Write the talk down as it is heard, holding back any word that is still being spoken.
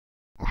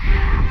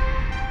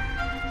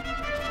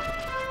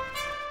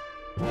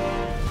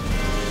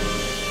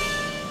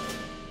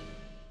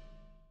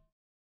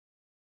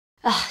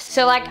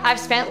So like I've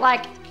spent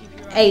like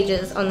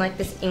ages on like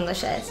this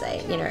English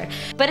essay, you know,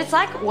 but it's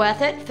like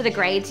worth it for the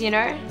grades, you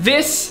know.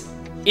 This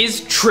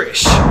is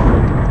Trish.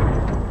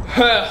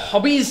 Her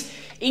hobbies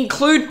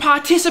include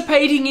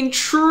participating in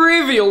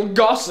trivial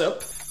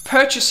gossip,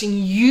 purchasing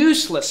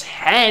useless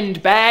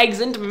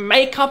handbags and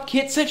makeup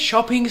kits at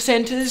shopping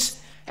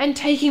centres, and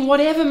taking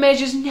whatever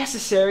measures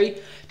necessary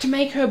to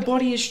make her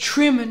body as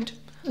trim and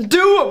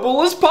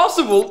doable as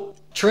possible.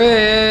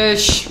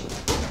 Trish!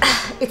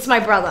 It's my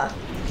brother.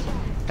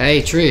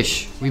 Hey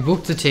Trish, we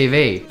booked the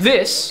TV.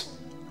 This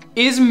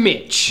is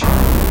Mitch.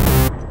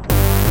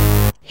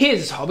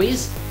 His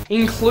hobbies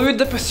include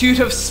the pursuit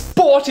of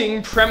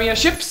sporting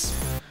premierships,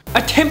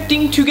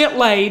 attempting to get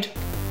laid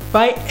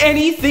by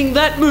anything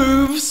that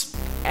moves,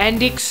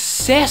 and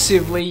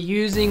excessively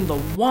using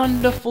the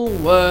wonderful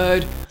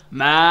word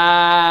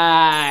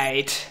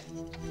mate.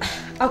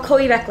 I'll call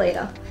you back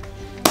later.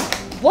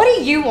 What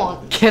do you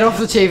want? Get off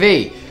the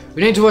TV.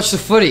 We need to watch the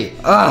footy.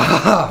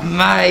 Oh,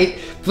 mate.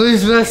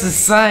 Blues versus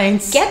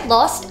Saints. Get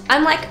lost.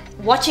 I'm like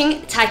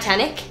watching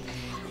Titanic.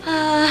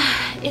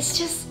 It's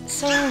just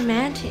so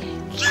romantic.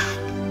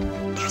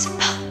 There's a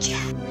boat here.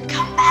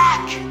 Come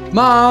back.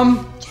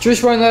 Mom,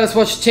 Trish won't let us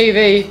watch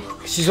TV.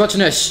 She's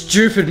watching her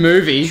stupid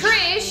movie.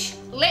 Trish,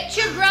 let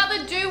your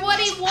brother do what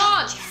he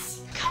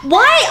wants.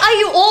 Why are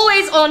you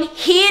always on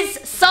his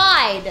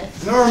side?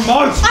 The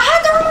remote! I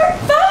had the remote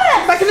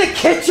first! Back in the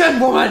kitchen,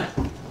 woman!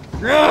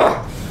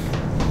 Ugh.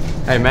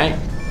 Hey mate,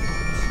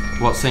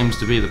 what seems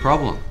to be the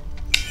problem?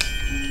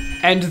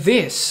 And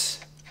this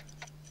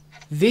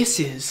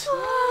is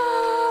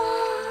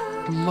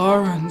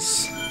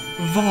Laurence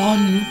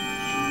Von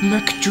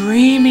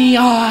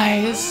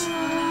McDreamyEyes.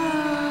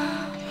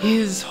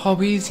 His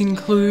hobbies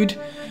include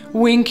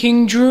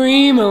winking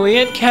dreamily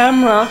at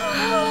camera,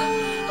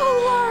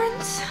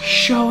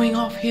 showing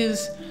off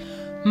his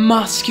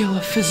muscular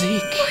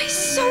physique, He's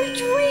so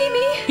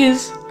dreamy.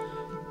 his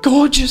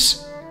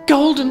gorgeous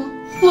golden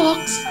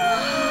locks,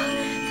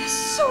 They're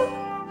so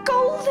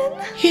golden.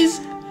 his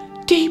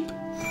deep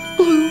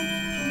blue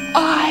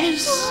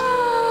eyes.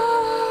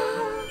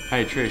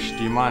 Hey Trish,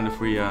 do you mind if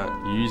we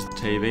use the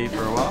TV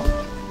for a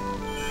while?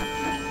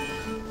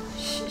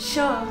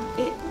 Sure,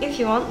 if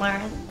you want,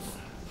 Laurence.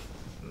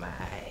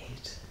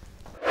 Mate.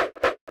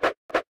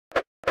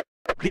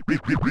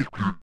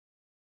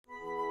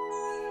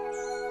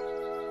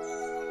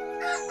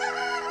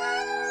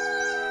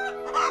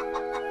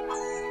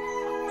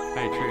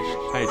 Hey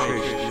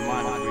Trish, do you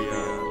mind if we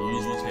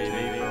use the TV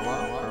for a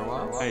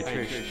while? Hey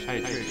Trish,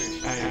 hey.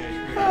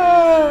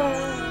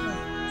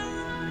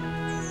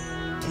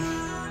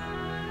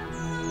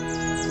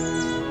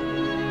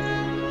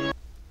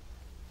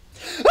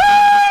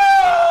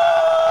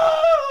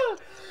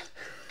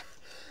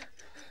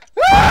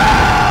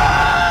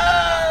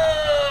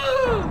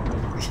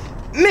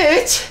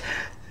 Mitch!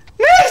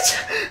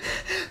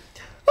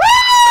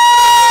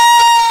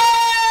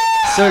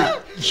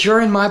 So,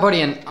 you're in my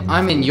body and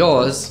I'm in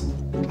yours.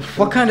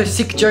 What kind of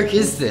sick joke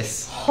is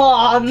this?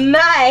 Oh,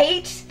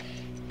 mate!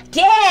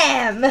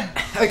 Damn!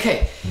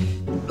 Okay,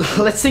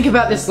 let's think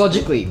about this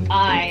logically.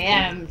 I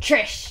am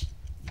Trish.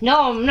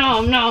 Nom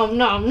nom nom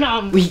nom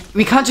nom.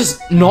 We can't just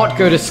not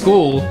go to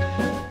school.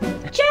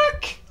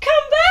 Jack,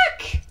 come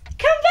back!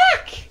 Come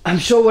back! I'm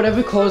sure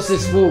whatever caused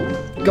this will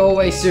go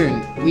away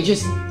soon. We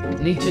just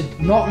need to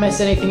not mess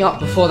anything up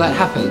before that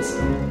happens.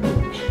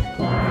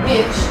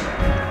 Mitch!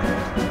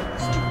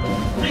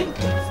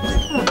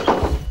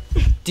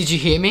 Did you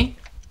hear me?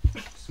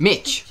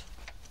 Mitch!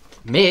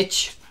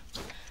 Mitch!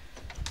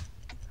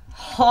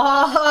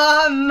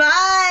 Oh,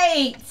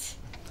 mate!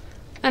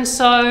 And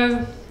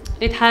so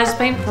it has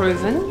been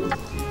proven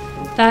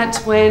that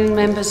when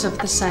members of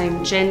the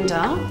same gender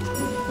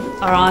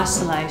are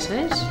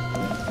isolated,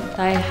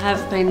 they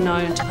have been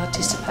known to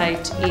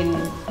participate in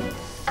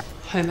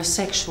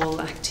homosexual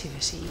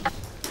activity.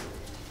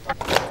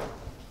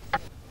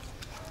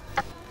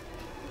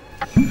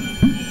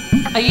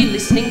 Are you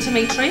listening to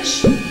me,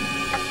 Trish?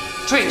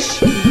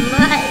 Trish!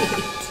 Mate!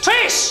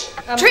 Trish!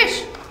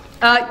 Trish!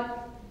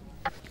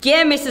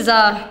 Yeah,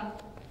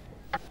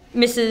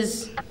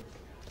 Mrs.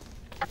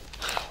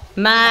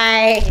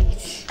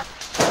 Mate.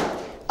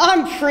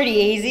 I'm pretty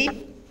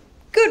easy.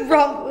 Good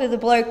romp with a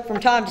bloke from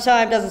time to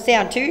time doesn't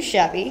sound too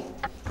shabby.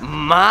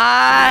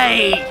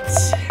 Mate!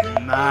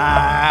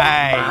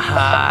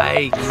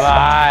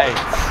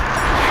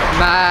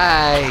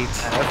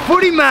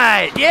 Footy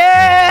mate!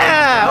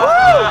 Yeah! Woo!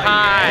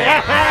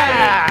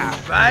 Yeah!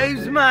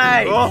 Babes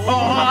mate! Oh,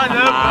 the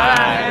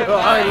babe!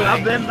 Oh, I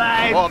love them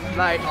babe! Oh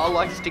mate, I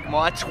like to stick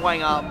my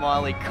twang up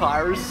Miley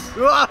Cyrus.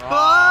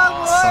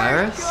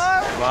 Cyrus?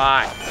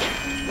 Mate!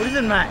 What is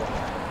it mate?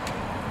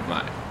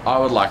 Mate, I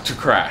would like to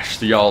crash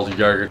the old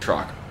yoga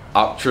truck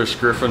up Trish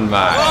Griffin,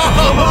 mate.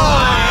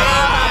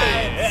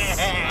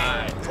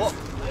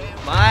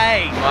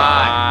 Mate!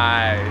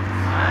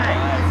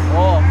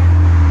 Oh.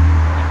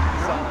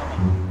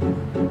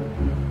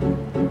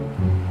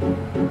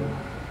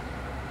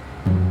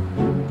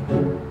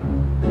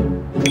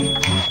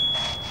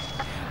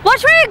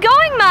 Watch where you're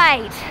going,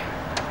 mate!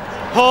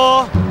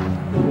 Whore.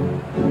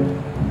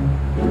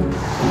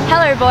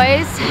 Hello,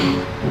 boys.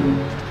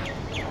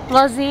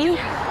 Lozzie.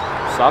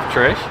 Sup,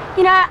 Trish?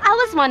 You know,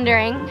 I was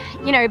wondering,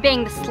 you know,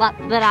 being the slut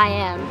that I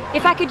am,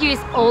 if I could use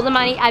all the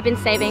money I've been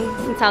saving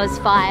since I was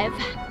 5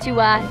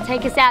 to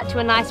take us out to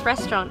a nice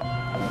restaurant.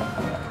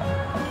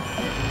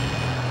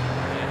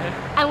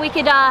 And we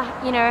could,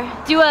 you know,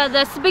 do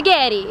the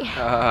spaghetti.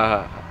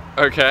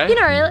 Okay. You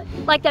know,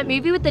 like that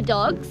movie with the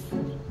dogs.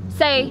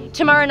 Say,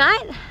 tomorrow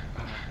night?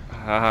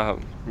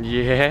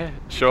 Yeah,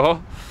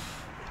 sure.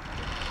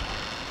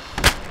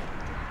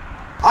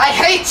 I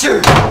hate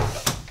you!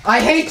 I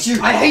hate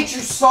you! I hate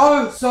you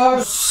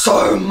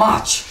so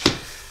much!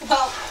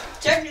 Well,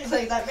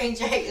 technically that means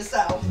you hate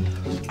yourself.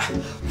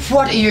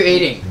 What are you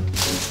eating?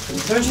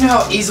 Don't you know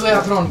how easily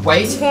I put on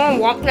weight?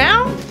 What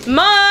now?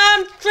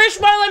 Mom! Trish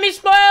won't let me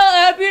spoil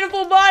her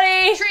beautiful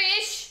body!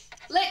 Trish,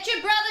 let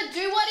your brother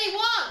do what he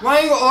wants. Why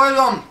are you always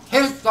on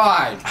his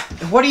side?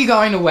 What are you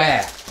going to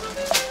wear?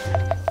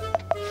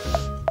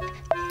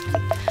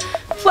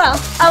 Well,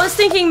 I was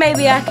thinking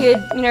maybe I could,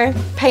 you know,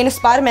 paint a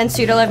Spider-Man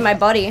suit all over my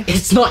body.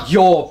 It's not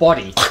your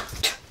body.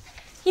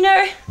 You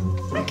know,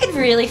 I could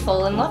really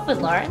fall in love with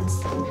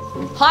Laurence.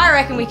 I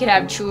reckon we could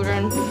have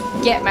children,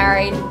 get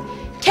married,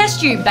 test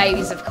tube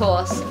babies, of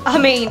course. I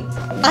mean,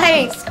 I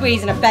ain't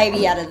squeezing a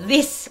baby out of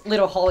this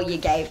little hole you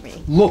gave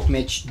me. Look,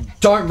 Mitch,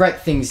 don't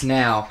wreck things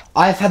now.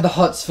 I've had the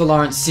hots for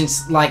Laurence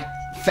since, like,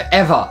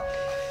 forever.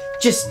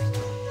 Just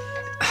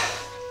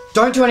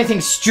don't do anything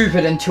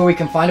stupid until we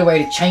can find a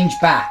way to change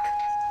back.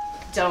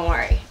 Don't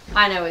worry,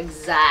 I know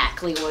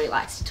exactly what he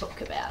likes to talk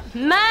about.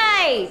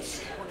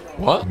 Mate!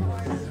 What?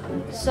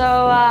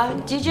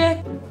 So, did you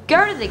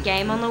go to the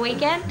game on the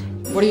weekend?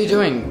 What are you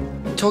doing?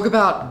 Talk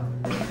about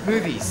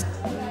movies.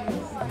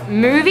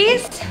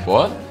 Movies?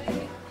 What?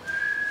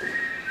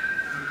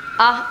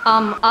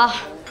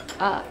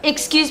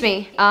 Excuse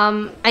me.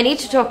 I need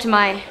to talk to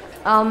my,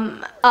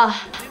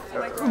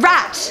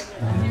 rat.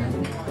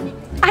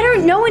 I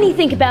don't know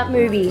anything about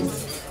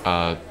movies.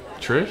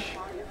 Trish?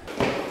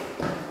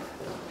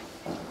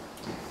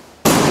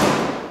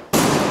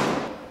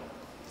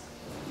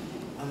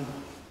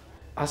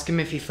 Ask him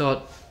if he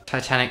thought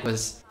Titanic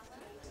was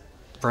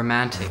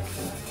romantic.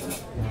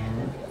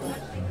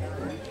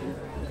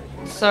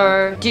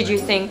 So, did you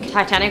think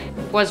Titanic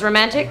was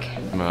romantic?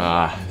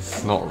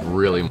 It's not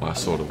really my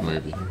sort of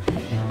movie.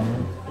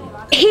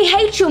 He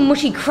hates your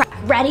mushy crap,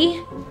 Ratty.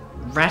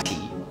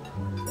 Ratty?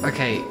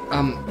 Okay,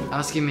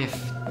 ask him if...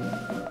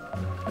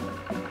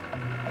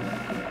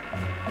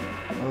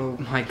 Oh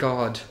my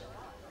god.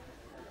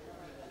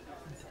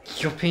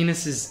 Your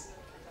penis is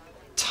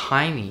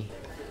tiny.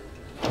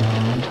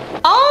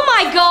 Oh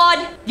my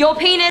god! Your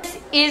penis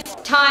is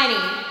tiny.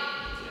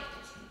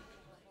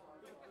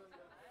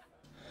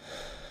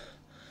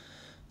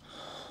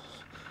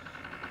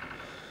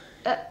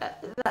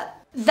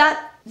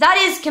 That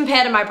is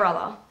compared to my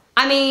brother.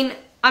 I mean,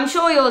 I'm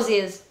sure yours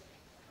is.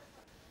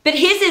 But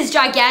his is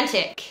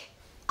gigantic.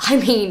 I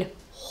mean,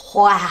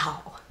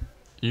 wow.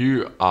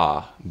 You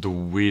are the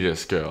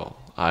weirdest girl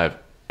I've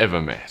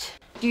ever met.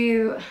 Do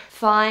you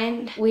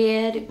find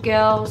weird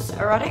girls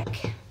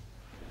erotic?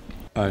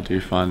 I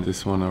do find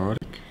this one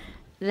erotic.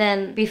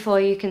 Then, before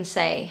you can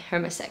say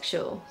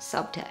homosexual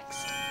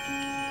subtext.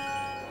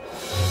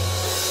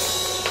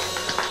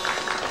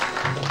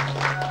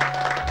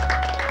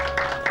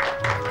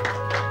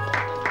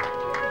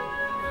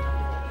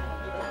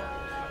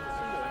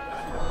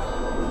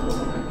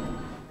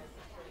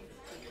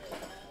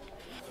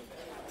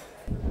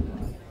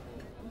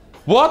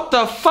 What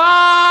the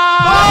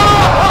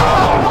fuck?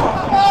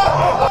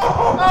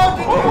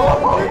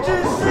 Did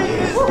you see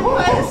his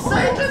face,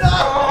 Satan?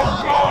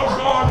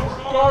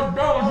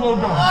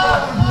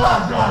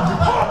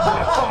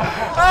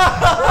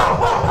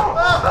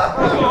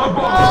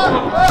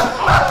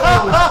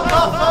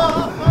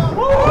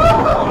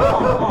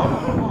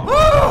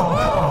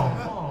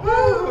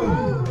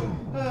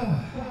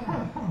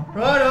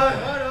 Righto.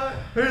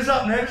 Who's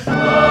up next?